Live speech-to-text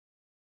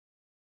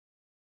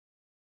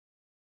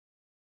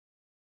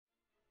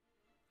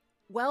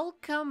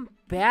Welcome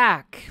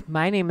back.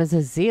 My name is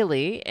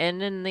Ezilii,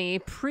 and in the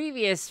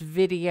previous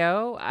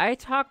video, I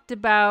talked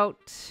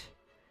about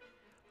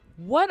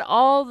what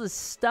all the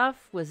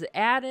stuff was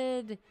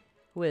added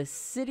with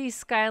City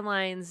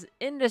Skylines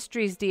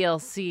Industries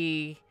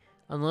DLC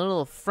on the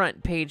little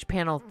front page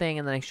panel thing,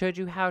 and then I showed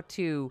you how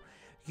to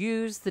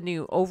use the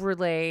new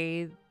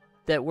overlay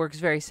that works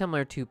very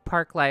similar to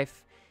Park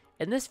Life.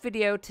 In this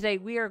video today,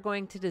 we are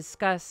going to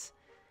discuss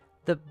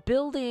the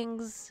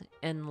buildings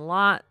and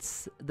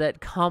lots that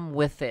come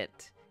with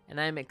it, and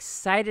I'm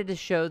excited to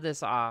show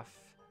this off.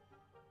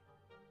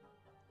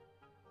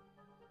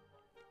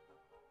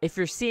 If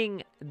you're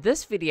seeing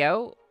this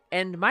video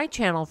and my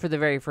channel for the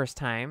very first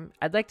time,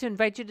 I'd like to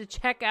invite you to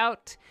check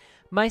out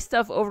my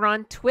stuff over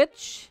on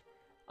Twitch.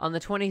 On the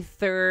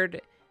 23rd,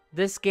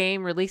 this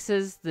game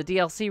releases, the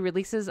DLC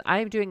releases.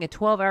 I'm doing a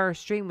 12-hour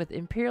stream with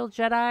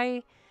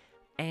ImperialJedi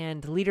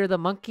and Leader of the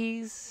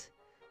Monkeys.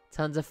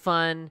 Tons of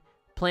fun.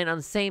 Playing on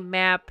the same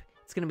map.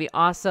 It's going to be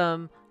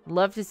awesome.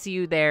 Love to see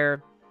you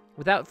there.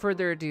 Without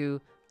further ado,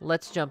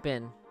 let's jump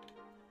in.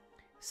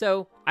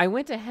 So I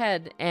went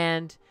ahead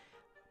and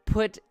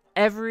put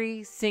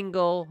every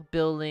single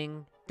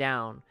building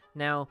down.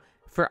 Now,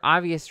 for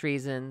obvious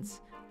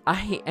reasons,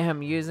 I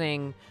am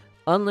using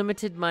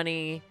unlimited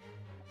money.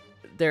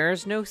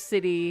 There's no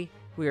city.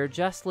 We are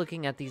just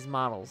looking at these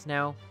models.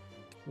 Now,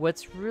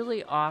 what's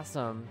really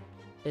awesome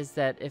is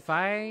that if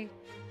I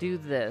do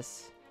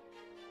this,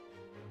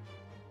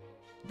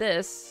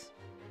 this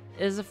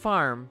is a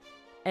farm,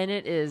 and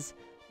it is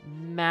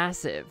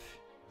massive.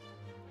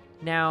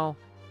 Now,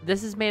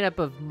 this is made up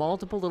of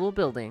multiple little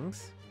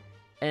buildings,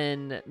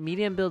 and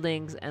medium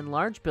buildings and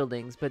large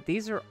buildings, but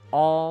these are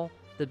all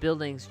the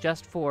buildings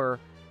just for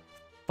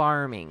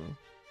farming.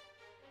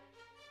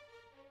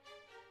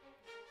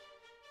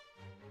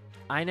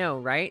 I know,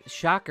 right?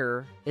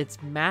 Shocker. It's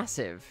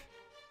massive.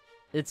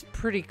 It's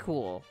pretty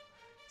cool.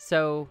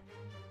 So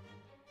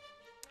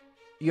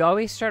you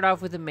always start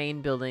off with a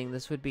main building.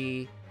 This would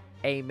be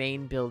a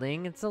main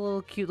building. It's a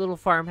little cute little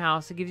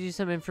farmhouse. It gives you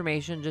some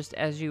information just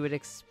as you would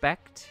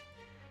expect.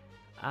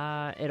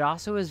 It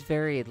also is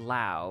very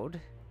loud.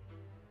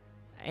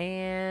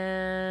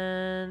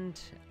 And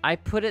I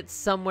put it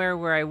somewhere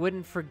where I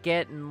wouldn't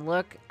forget, and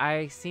look,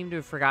 I seem to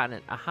have forgotten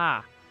it.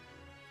 Aha.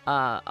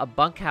 A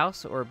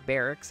bunkhouse or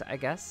barracks, I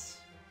guess.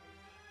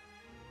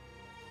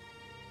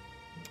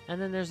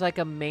 And then there's like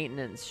a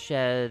maintenance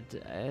shed.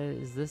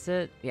 Is this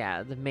it?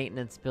 Yeah, the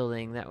maintenance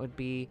building. That would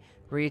be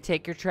where you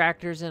take your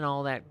tractors and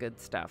all that good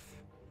stuff.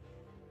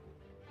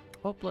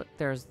 Oh, look,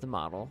 there's the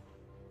model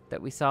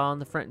that we saw on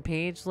the front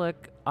page.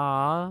 Look,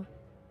 aw.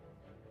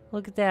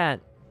 Look at that.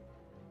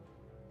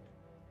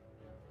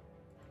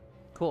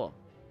 Cool.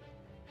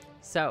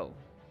 So,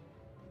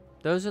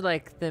 those are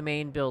like the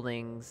main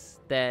buildings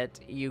that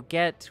you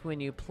get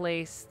when you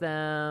place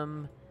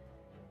them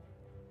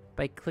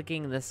by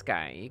clicking this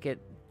guy. You get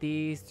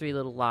these three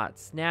little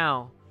lots.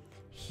 Now,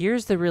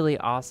 here's the really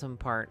awesome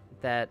part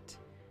that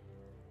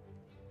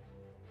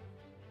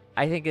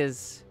I think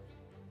is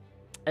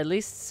at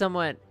least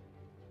somewhat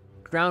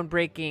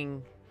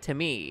groundbreaking to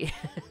me.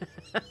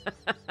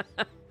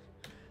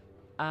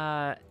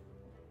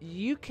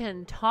 You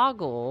can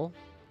toggle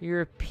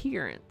your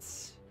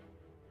appearance.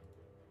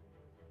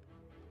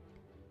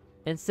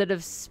 Instead of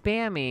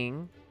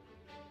spamming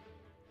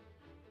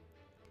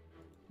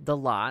the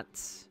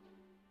lots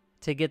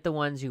to get the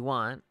ones you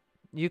want,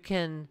 you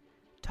can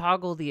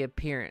toggle the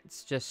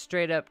appearance. Just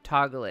straight up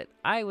toggle it.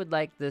 I would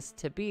like this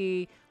to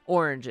be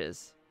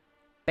oranges.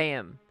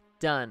 Bam.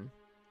 Done.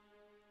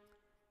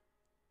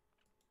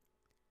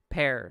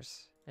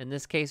 Pears. In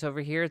this case over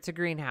here, it's a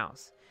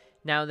greenhouse.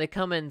 Now, they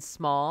come in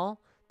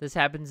small. This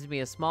happens to be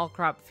a small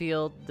crop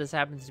field. This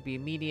happens to be a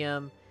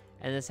medium.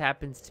 And this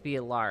happens to be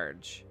a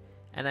large.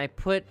 And I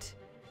put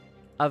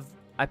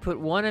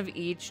one of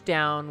each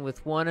down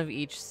with one of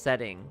each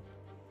setting.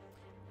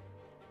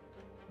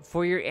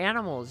 For your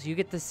animals, you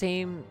get the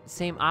same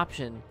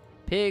option.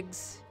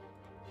 Pigs,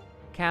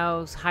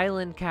 cows,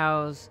 Highland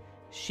cows,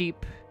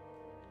 sheep.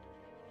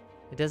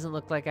 It doesn't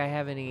look like I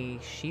have any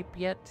sheep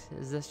yet.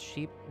 Is this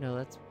sheep? No,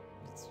 that's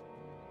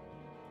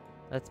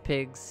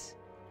pigs.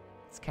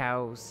 It's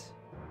cows.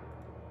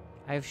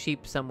 I have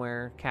sheep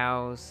somewhere.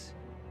 Cows,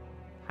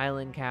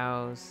 Highland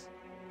cows,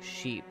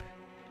 sheep.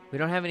 We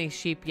don't have any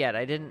sheep yet.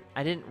 I didn't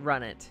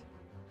run it.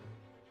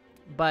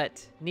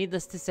 But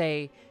needless to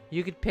say,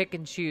 you could pick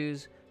and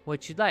choose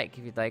what you'd like.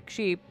 If you'd like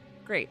sheep,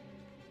 great.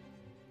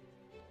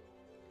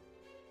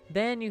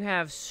 Then you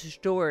have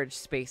storage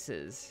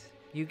spaces.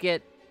 You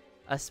get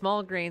a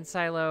small grain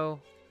silo,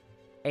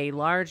 a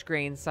large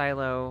grain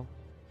silo,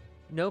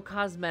 no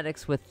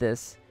cosmetics with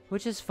this,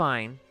 which is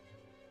fine.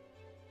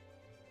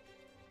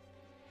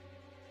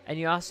 And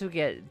you also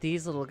get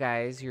these little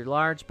guys, your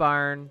large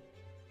barn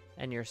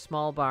and your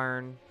small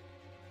barn.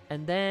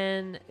 And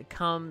then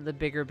come the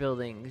bigger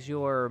buildings.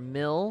 Your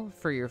mill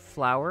for your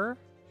flour.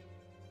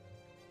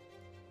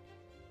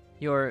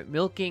 Your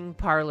milking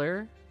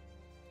parlor.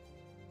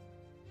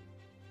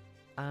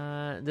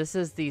 This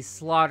is the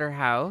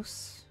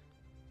slaughterhouse.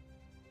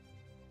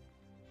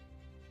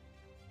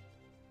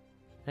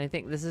 And I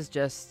think this is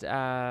just,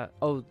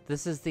 oh,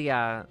 this is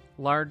the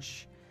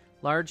large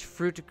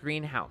fruit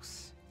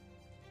greenhouse.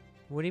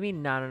 What do you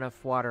mean not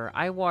enough water?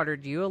 I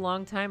watered you a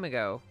long time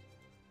ago.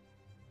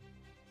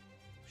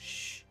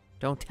 Shh,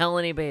 don't tell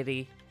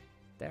anybody.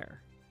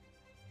 There.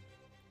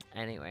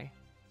 Anyway.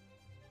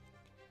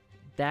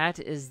 That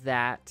is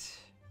that.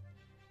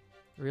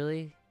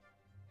 Really?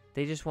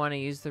 They just want to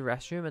use the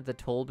restroom at the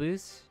toll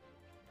booths?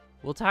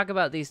 We'll talk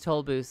about these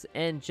toll booths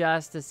in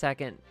just a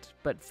second.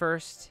 But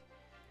first,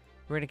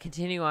 we're going to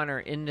continue on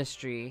our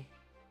industry.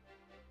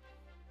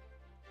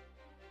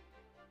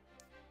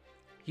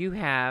 You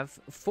have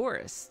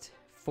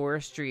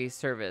Forestry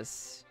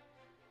Service.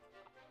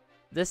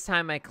 This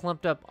time I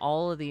clumped up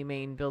all of the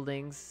main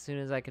buildings as soon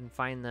as I can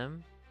find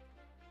them.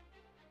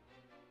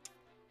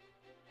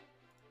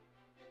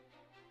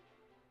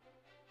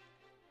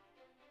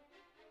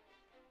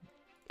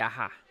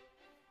 Aha.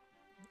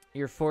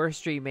 Your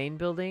forestry main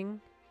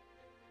building,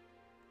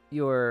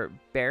 your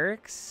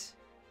barracks,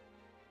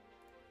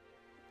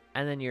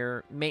 and then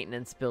your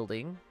maintenance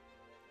building.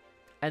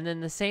 And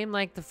then the same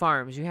like the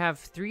farms, you have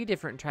 3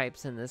 different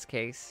types in this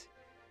case.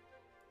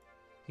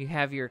 You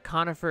have your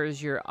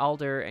conifers, your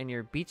alder, and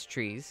your beech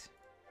trees.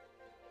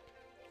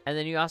 And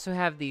then you also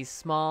have these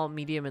small,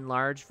 medium, and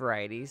large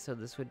varieties. So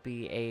this would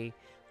be a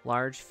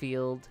large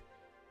field,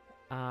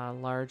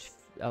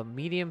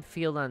 medium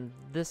field on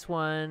this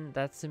one.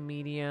 That's a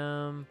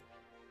medium.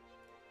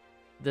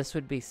 This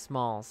would be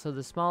small. So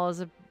the small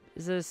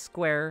is a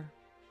square.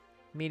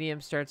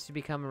 Medium starts to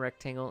become a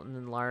rectangle, and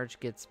then large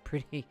gets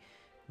pretty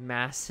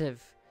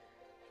massive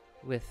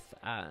with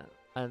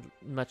a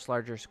much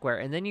larger square.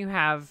 And then you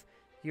have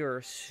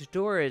your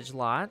storage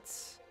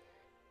lots,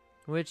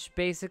 which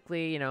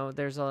basically, you know,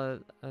 there's a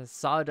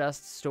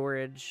sawdust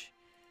storage,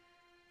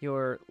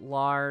 your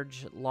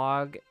large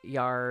log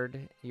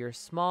yard, your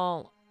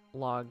small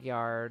log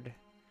yard,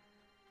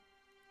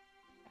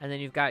 and then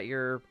you've got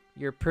your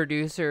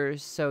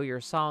producers, so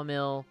your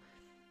sawmill,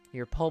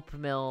 your pulp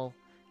mill,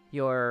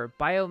 your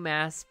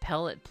biomass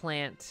pellet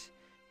plant,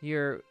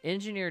 your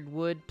engineered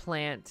wood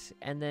plant,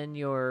 and then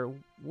your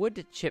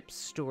wood chip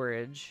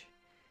storage,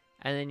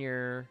 and then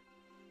your,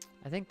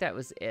 I think that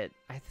was it.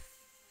 I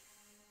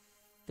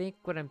think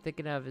what I'm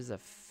thinking of is a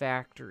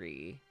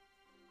factory.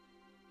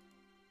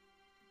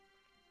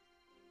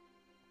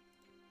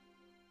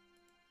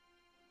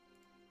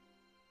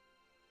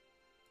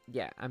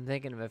 Yeah, I'm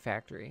thinking of a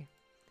factory.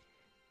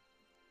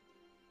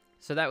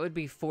 So that would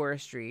be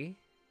forestry.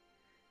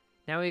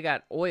 Now we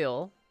got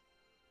oil,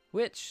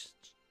 which,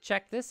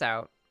 check this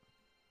out.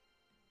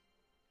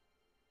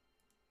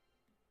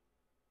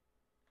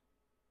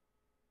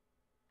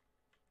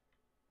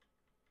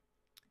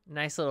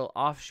 Nice little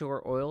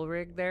offshore oil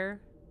rig there.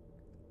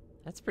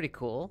 That's pretty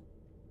cool.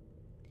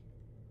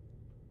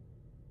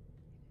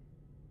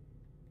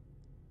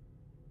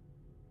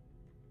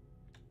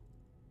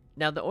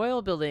 Now the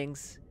oil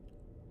buildings,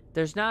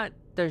 there's not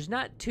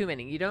too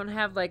many. You don't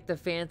have like the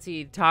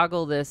fancy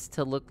toggle this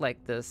to look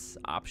like this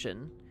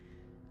option.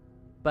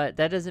 But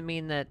that doesn't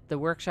mean that the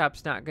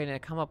workshop's not going to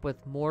come up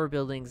with more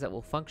buildings that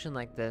will function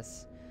like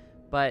this.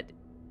 But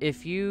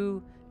if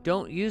you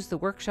don't use the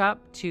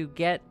workshop to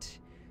get,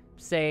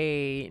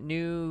 say,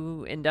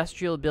 new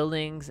industrial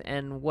buildings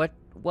and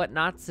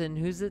whatnots and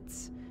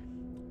who's-its,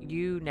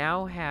 you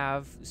now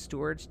have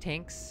storage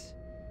tanks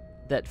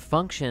that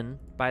function,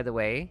 by the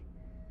way.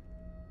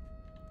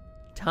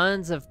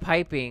 Tons of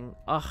piping.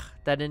 Ugh,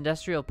 that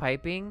industrial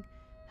piping.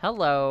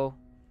 Hello.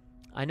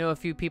 I know a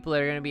few people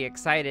are going to be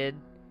excited.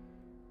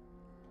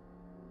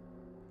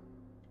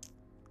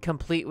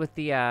 Complete with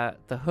the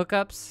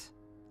hookups.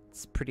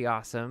 It's pretty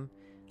awesome.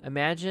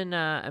 Imagine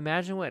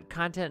what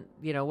content,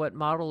 what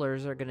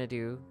modelers are going to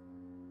do.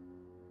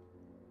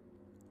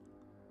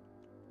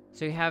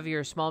 So you have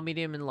your small,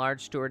 medium, and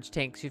large storage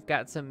tanks. You've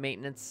got some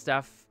maintenance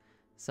stuff,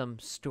 some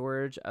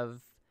storage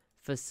of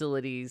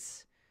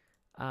facilities,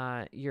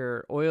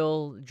 your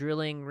oil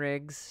drilling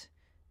rigs,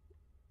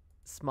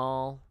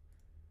 small.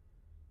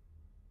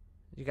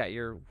 You got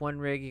your one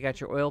rig, you got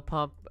your oil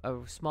pump, a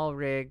small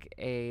rig,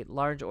 a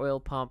large oil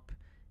pump,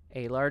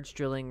 a large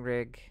drilling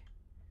rig,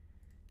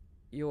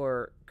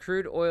 your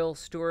crude oil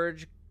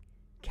storage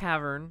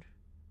cavern,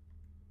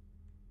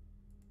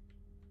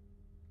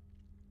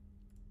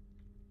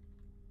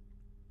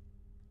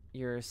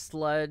 your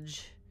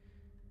sludge,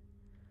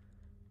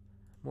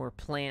 more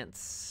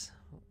plants,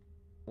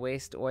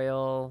 waste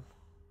oil,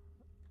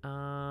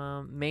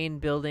 main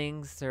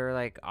buildings. They're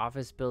like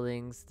office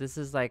buildings. This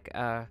is like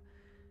a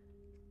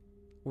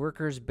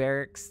workers'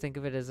 barracks. Think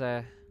of it as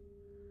a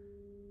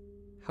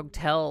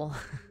hotel.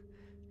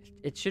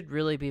 It should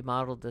really be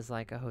modeled as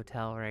like a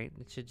hotel, right?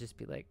 It should just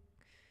be like,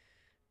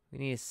 we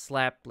need to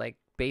slap like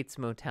Bates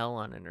Motel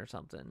on it or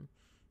something.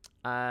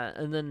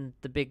 And then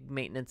the big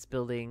maintenance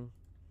building.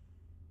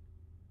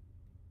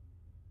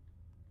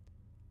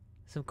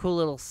 Some cool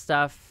little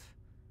stuff.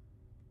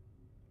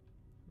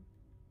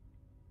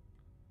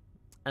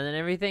 And then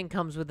everything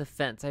comes with a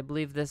fence. I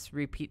believe this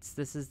repeats.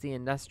 This is the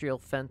industrial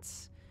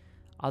fence.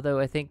 Although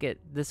I think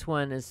this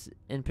one is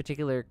in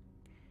particular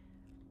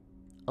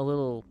a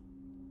little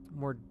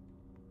more,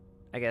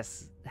 I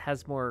guess,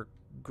 has more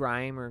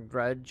grime or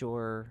grudge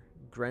or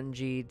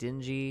grungy,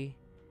 dingy.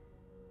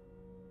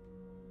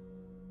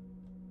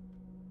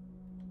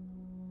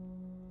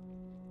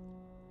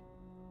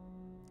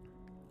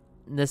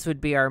 And this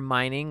would be our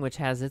mining, which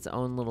has its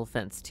own little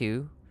fence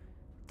too.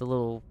 The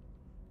little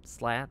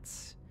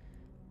slats.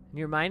 And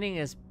your mining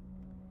is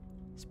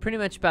pretty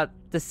much about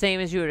the same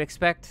as you would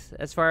expect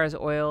as far as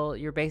oil,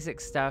 your basic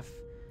stuff,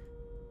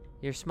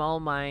 your small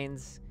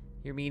mines,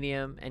 your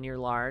medium, and your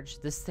large.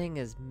 This thing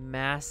is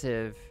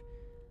massive.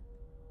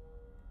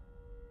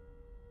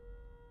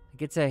 It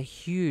gets a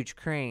huge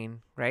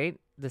crane, right?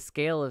 The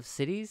scale of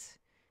cities,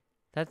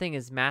 that thing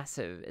is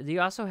massive.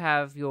 You also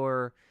have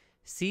your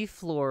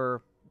seafloor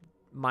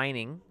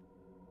mining.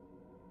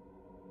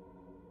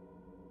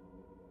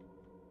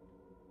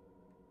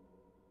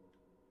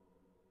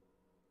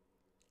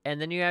 And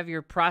then you have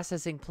your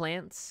processing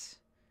plants,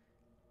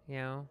 you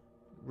know,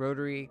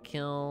 rotary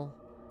kiln,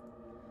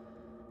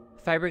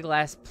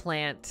 fiberglass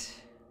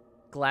plant,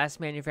 glass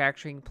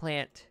manufacturing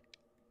plant,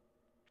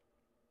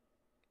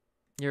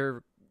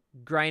 your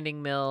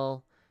grinding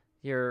mill,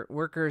 your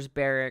workers'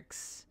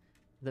 barracks,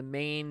 the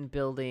main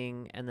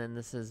building, and then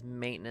this is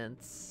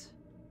maintenance.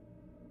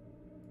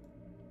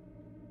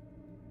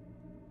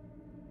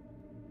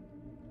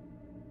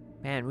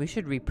 Man, we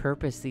should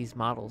repurpose these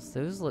models.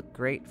 Those look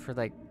great for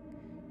like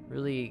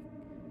really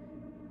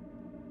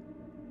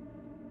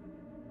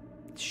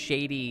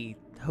shady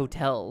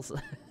hotels.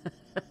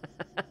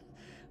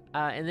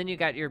 And then you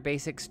got your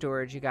basic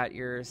storage. You got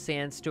your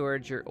sand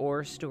storage, your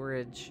ore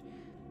storage,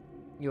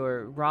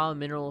 your raw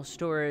mineral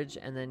storage,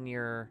 and then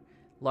your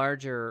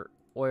larger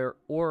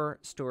ore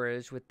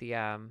storage with the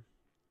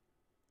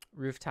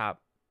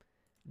rooftop.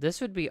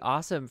 This would be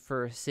awesome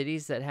for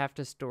cities that have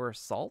to store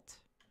salt,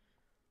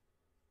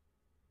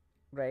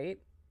 right?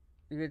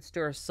 You would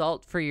store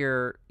salt for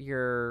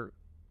your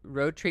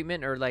road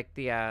treatment, or like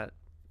the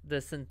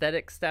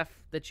synthetic stuff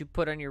that you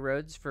put on your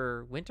roads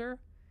for winter.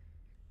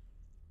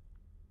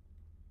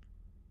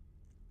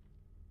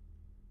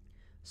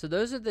 So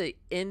those are the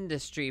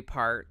industry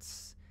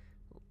parts.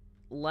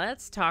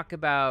 Let's talk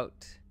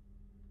about,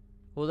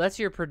 well, that's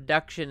your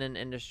production and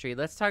industry.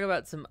 Let's talk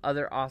about some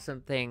other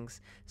awesome things.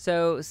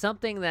 So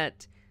something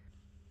that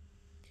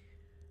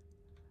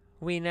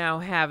we now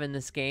have in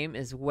this game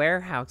is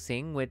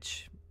warehousing,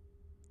 which,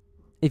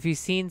 if you've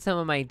seen some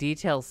of my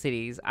detail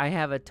cities, I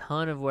have a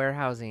ton of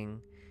warehousing.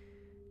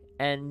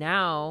 And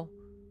now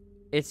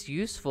it's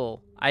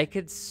useful. I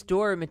could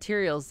store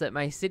materials that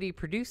my city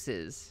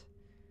produces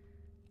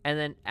and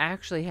then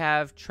actually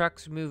have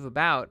trucks move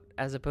about,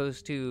 as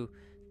opposed to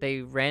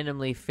they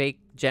randomly fake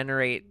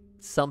generate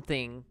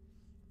something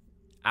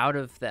out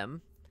of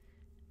them.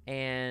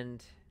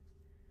 And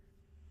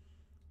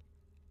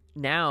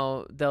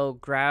now they'll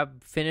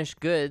grab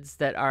finished goods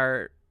that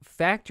our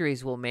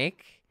factories will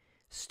make,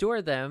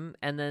 store them,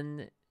 and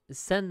then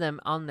send them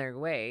on their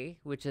way,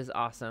 which is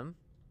awesome.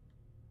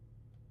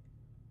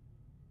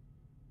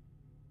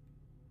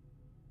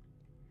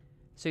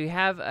 So you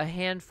have a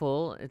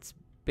handful. It's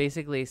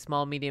basically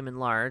small, medium, and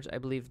large. I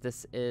believe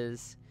this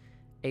is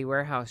a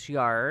warehouse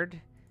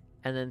yard,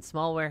 and then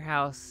small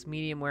warehouse,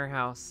 medium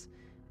warehouse,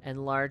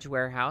 and large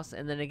warehouse.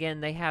 And then again,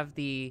 they have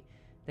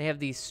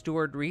these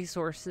stored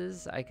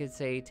resources. I could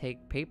say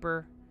take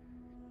paper.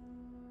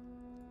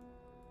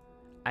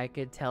 I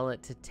could tell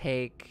it to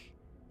take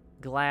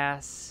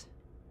glass.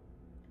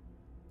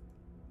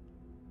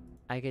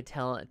 I could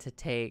tell it to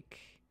take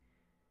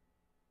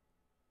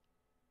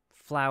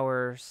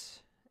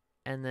flowers.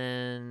 And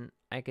then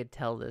I could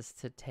tell this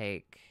to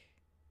take,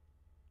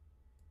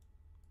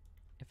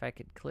 if I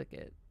could click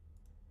it,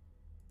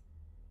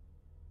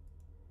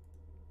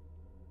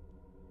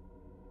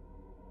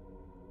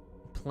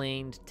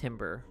 planed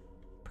timber.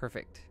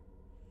 Perfect.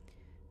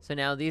 So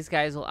now these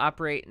guys will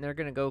operate, and they're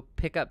going to go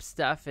pick up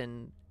stuff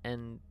and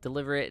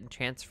deliver it and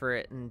transfer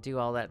it and do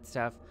all that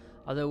stuff.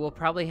 Although we'll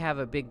probably have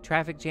a big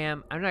traffic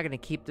jam. I'm not going to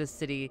keep this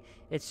city.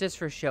 It's just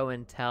for show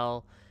and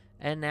tell.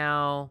 And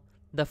now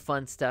the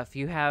fun stuff.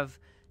 You have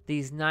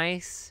these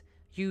nice,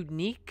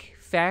 unique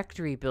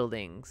factory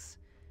buildings.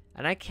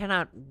 And I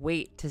cannot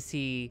wait to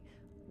see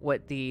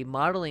what the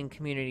modeling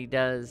community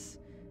does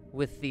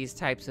with these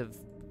types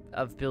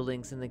of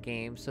buildings in the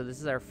game. So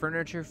this is our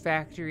furniture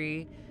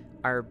factory,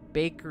 our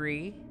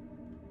bakery,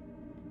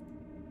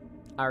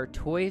 our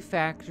toy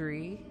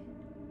factory,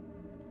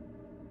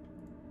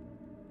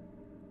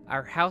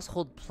 our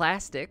household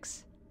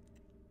plastics,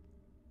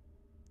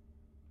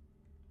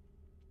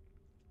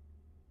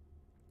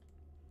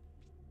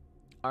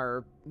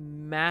 our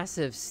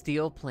massive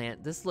steel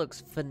plant. This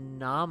looks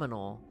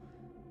phenomenal.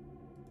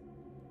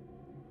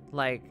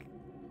 Like,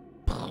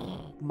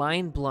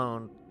 mind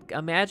blown.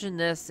 Imagine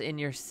this in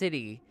your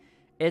city.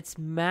 It's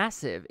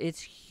massive.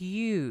 It's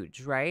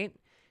huge, right?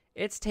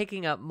 It's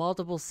taking up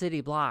multiple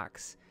city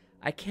blocks.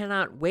 I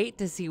cannot wait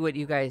to see what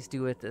you guys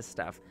do with this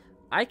stuff.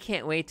 I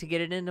can't wait to get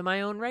it into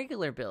my own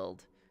regular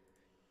build.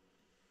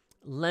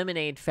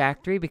 Lemonade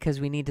factory, because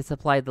we need to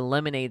supply the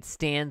lemonade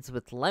stands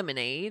with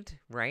lemonade,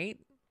 right?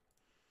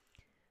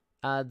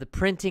 The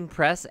printing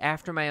press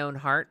after my own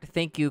heart.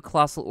 Thank you,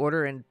 Colossal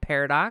Order and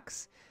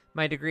Paradox.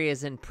 My degree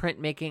is in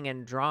printmaking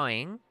and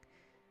drawing.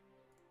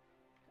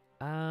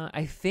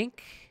 I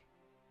think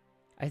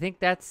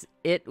that's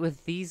it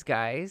with these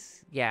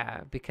guys.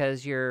 Yeah,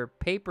 because your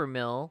paper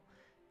mill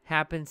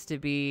happens to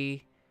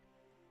be...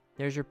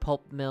 There's your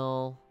pulp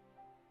mill.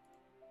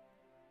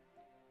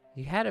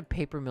 You had a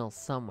paper mill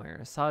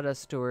somewhere.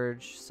 Sawdust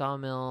storage,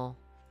 sawmill.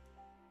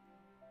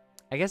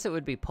 I guess it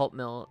would be pulp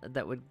mill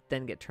that would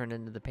then get turned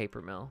into the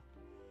paper mill.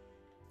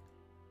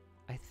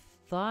 I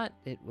thought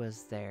it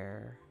was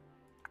there.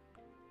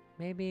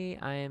 Maybe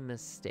I am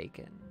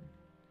mistaken.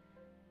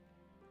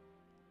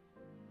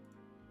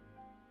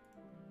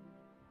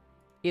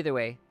 Either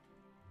way,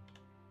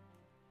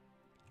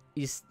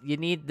 you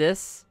need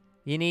this.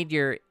 You need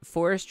your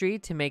forestry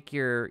to make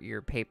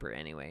your paper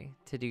anyway,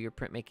 to do your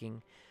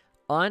printmaking.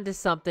 On to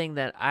something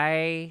that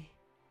I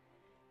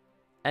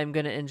am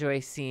going to enjoy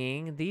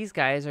seeing. These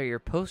guys are your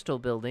postal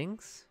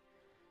buildings.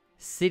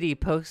 City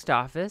post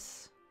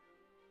office.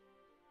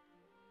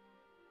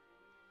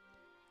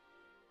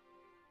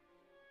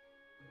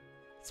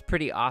 It's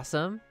pretty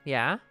awesome,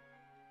 yeah.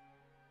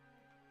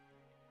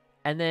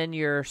 And then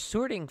your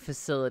sorting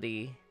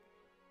facility.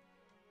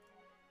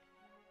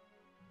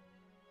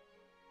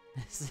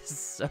 This is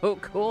so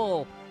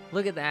cool.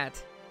 Look at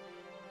that.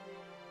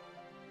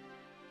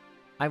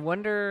 I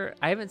wonder,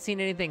 I haven't seen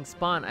anything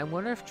spawn. I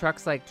wonder if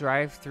trucks like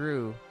drive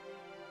through.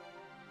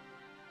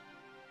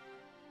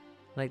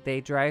 Like they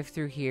drive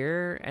through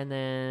here and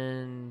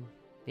then,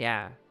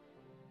 yeah.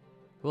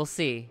 We'll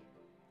see.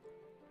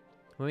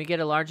 When we get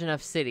a large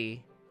enough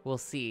city, we'll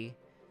see.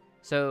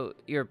 So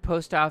your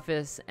post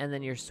office and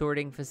then your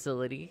sorting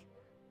facility.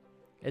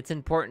 It's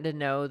important to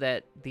know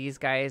that these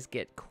guys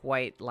get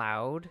quite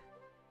loud.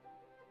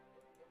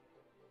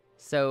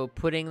 So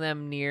putting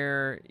them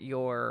near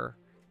your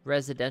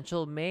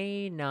residential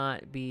may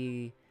not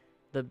be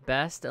the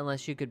best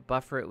unless you could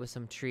buffer it with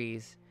some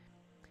trees.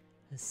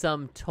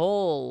 Some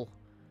toll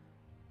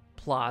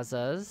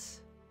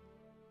plazas.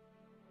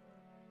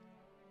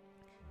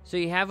 So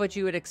you have what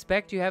you would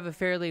expect. You have a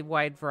fairly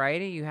wide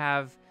variety. You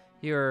have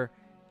your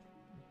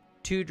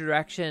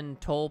two-direction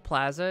toll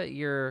plaza,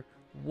 your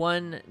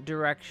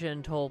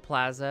one-direction toll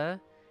plaza,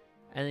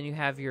 and then you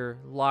have your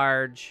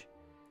large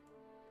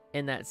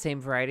in that same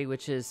variety,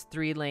 which is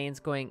 3 lanes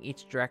going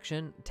each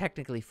direction.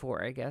 Technically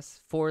 4, I guess.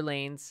 4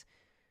 lanes.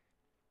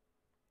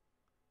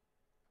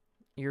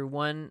 Your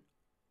one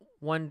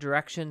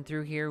direction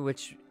through here,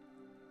 which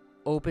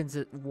opens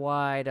it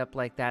wide up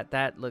like that.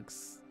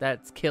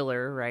 That's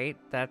killer, right?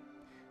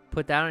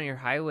 Put that on your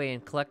highway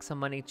and collect some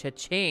money.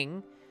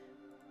 Cha-ching.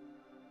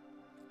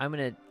 I'm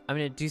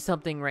gonna do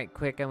something right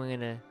quick. I'm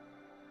gonna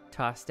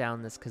toss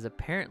down this because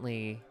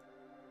apparently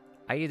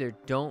I either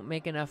don't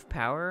make enough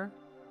power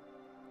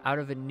out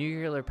of a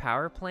nuclear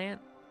power plant,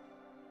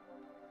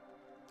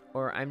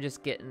 or I'm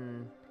just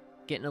getting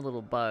a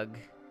little bug.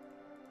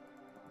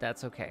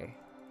 That's okay.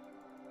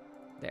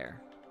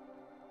 There.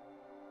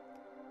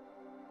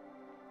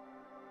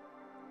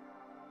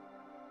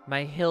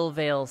 My Hill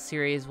Vale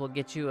series will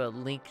get you a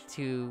link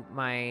to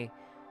my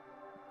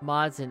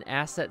mods and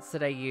assets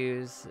that I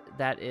use.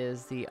 That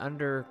is the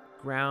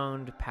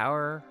underground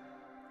power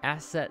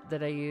asset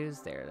that I use.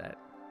 There,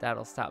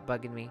 that'll stop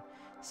bugging me.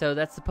 So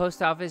that's the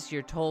post office,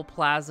 your toll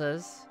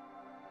plazas.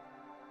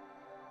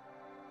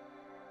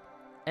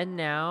 And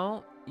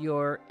now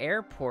your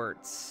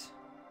airports.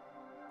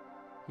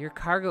 Your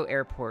cargo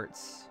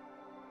airports.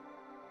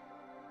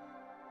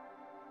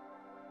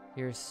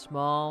 Your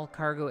small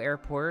cargo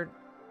airport.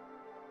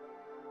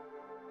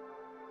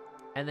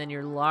 And then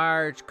your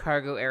large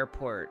cargo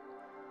airport.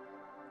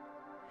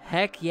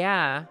 Heck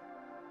yeah.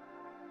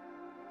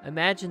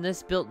 Imagine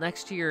this built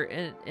next to your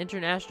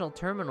international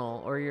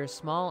terminal or your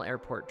small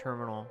airport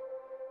terminal.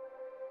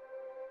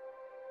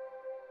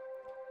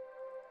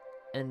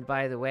 And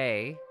by the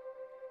way,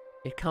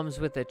 it comes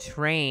with a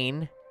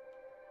train.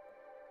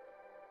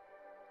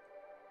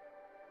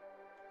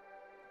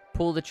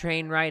 Pull the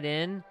train right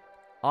in,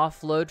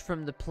 offload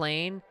from the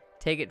plane,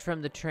 take it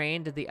from the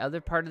train to the other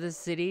part of the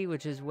city,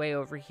 which is way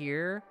over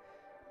here.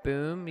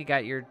 Boom, you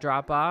got your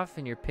drop off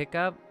and your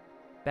pickup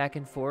back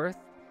and forth.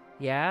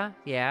 Yeah.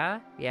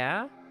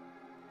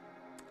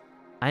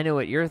 I know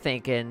what you're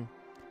thinking.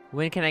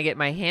 When can I get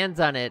my hands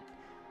on it?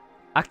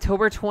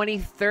 October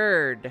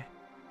 23rd.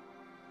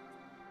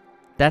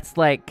 That's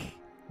like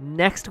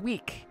next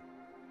week.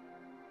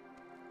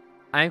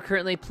 I'm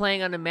currently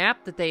playing on a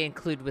map that they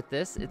include with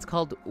this. It's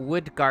called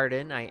Wood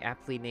Garden. I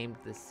aptly named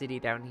the city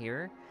down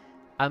here.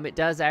 It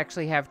does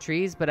actually have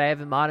trees, but I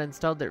have a mod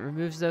installed that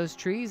removes those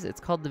trees. It's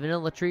called the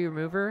Vanilla Tree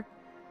Remover.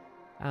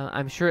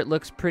 I'm sure it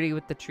looks pretty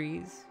with the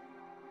trees.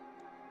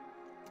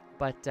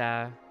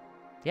 But,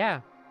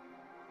 yeah.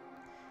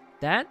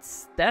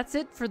 That's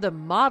it for the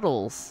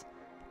models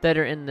that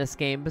are in this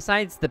game,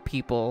 besides the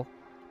people.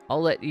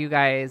 I'll let you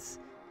guys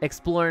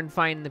explore and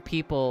find the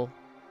people.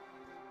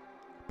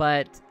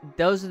 But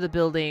those are the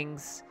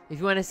buildings. If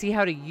you want to see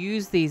how to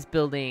use these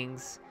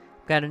buildings,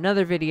 I've got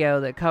another video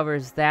that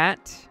covers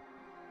that.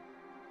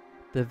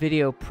 the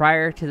video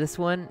prior to this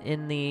one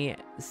in the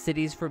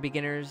Cities for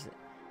Beginners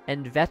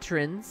and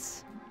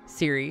Veterans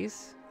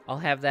series. I'll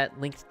have that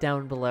linked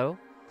down below.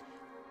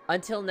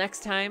 Until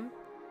next time,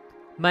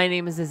 my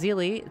name is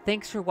Ezilii.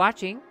 Thanks for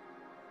watching.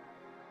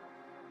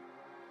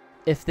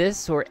 If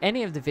this or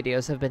any of the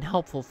videos have been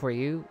helpful for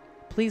you,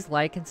 please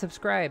like and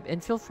subscribe,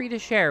 and feel free to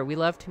share. We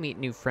love to meet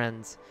new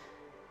friends.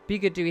 Be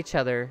good to each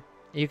other.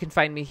 You can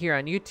find me here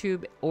on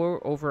YouTube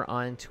or over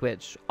on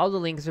Twitch. All the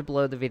links are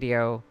below the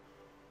video.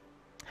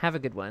 Have a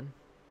good one.